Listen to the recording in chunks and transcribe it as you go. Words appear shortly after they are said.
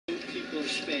of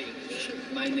Spain.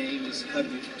 My name is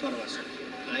Hördur.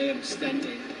 I am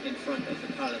standing in front of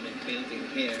the Parliament building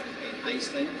here in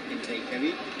Iceland, in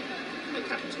také, the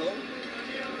capital.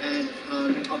 And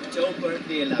on October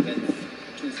the 11th,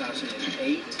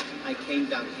 2008, I came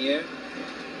down here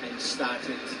and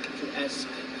started to ask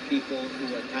people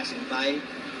who were passing by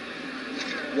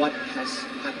what has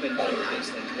happened in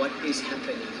Iceland, what is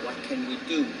happening, what can we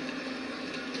do?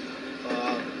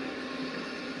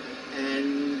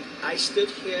 And I stood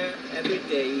here every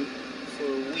day for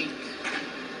a week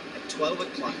at 12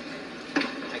 o'clock.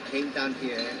 I came down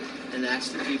here and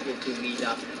asked the people to meet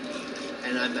up,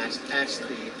 and I asked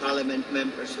the parliament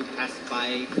members who passed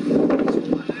by.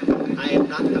 So I am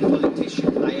not a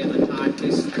politician, I am an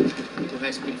artist who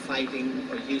has been fighting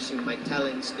or using my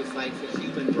talents to fight for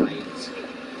human rights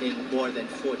in more than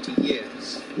 40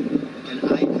 years. And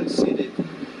I considered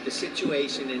the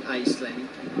situation in Iceland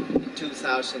in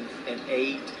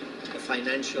 2008, the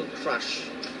financial crush,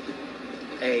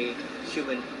 a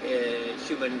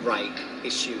human right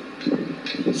issue.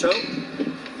 So,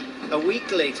 a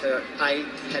week later, I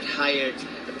had hired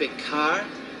a big car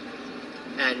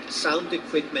and sound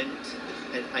equipment,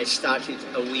 and I started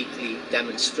a weekly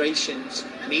demonstrations,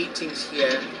 meetings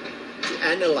here to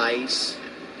analyze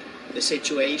the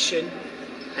situation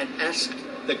and ask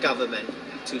the government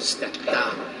to step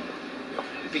down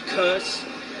because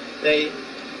they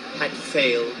had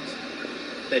failed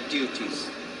their duties.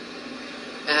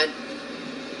 And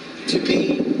to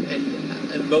me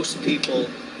and most people,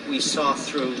 we saw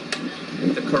through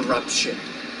the corruption.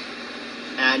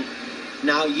 And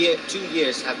now 2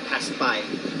 years have passed by,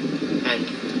 and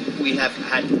we have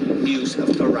had news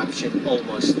of corruption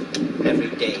almost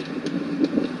every day.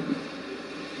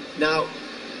 Now,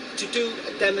 to do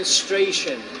a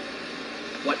demonstration,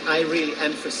 what I really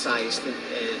emphasized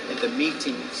in the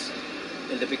meetings,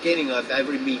 in the beginning of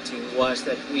every meeting, was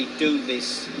that we do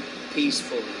this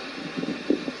peacefully.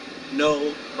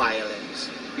 No violence.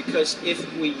 Because if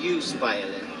we use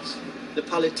violence, the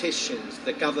politicians,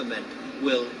 the government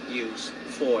will use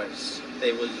force.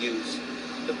 They will use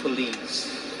the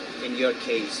police. In your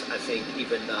case, I think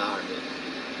even the army.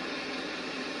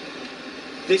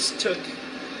 This took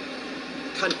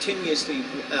continuously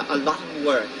a lot of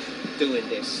work doing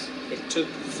this. It took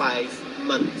 5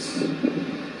 months,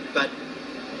 but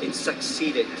it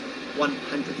succeeded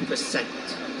 100%.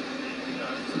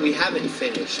 We haven't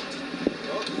finished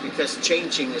because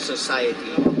changing a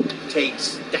society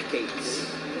takes decades.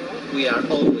 We are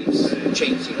always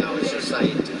changing our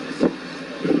society.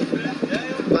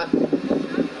 But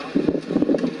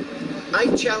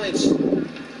I challenge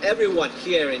everyone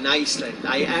here in Iceland.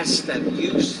 I ask them,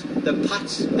 use the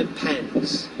pots and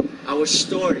pans, our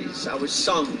stories, our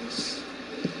songs.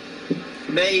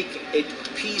 Make it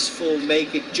peaceful,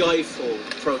 make it joyful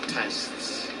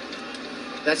protests.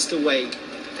 That's the way.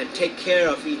 And take care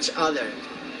of each other.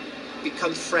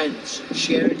 Become friends,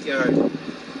 share your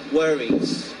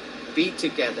worries, be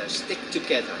together, stick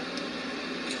together.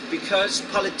 Because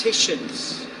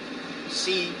politicians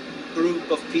see a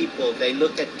group of people, they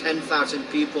look at 10,000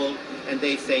 people and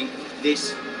they think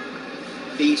these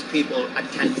people are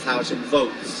 10,000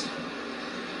 votes.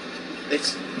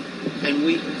 This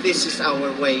is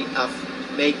our way of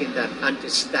making them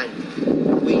understand.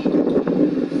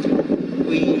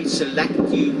 We select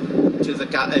you to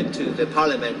the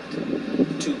parliament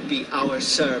to be our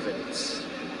servants.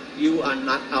 You are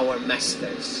not our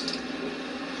masters.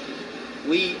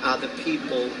 We are the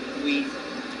people, we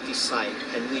decide,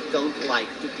 and we don't like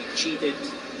to be cheated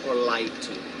or lied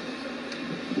to.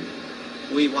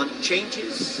 We want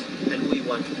changes and we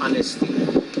want honesty.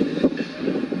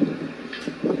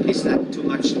 Is that too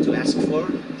much to ask for?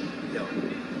 No,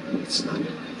 it's not.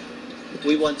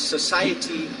 We want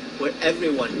society where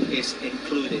everyone is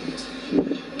included,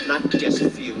 not just a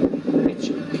few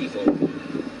rich people.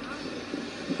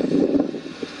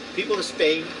 People of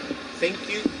Spain, thank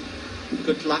you.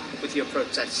 Good luck with your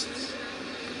protests.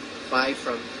 Bye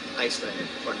from Iceland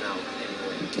for now,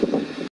 anyway.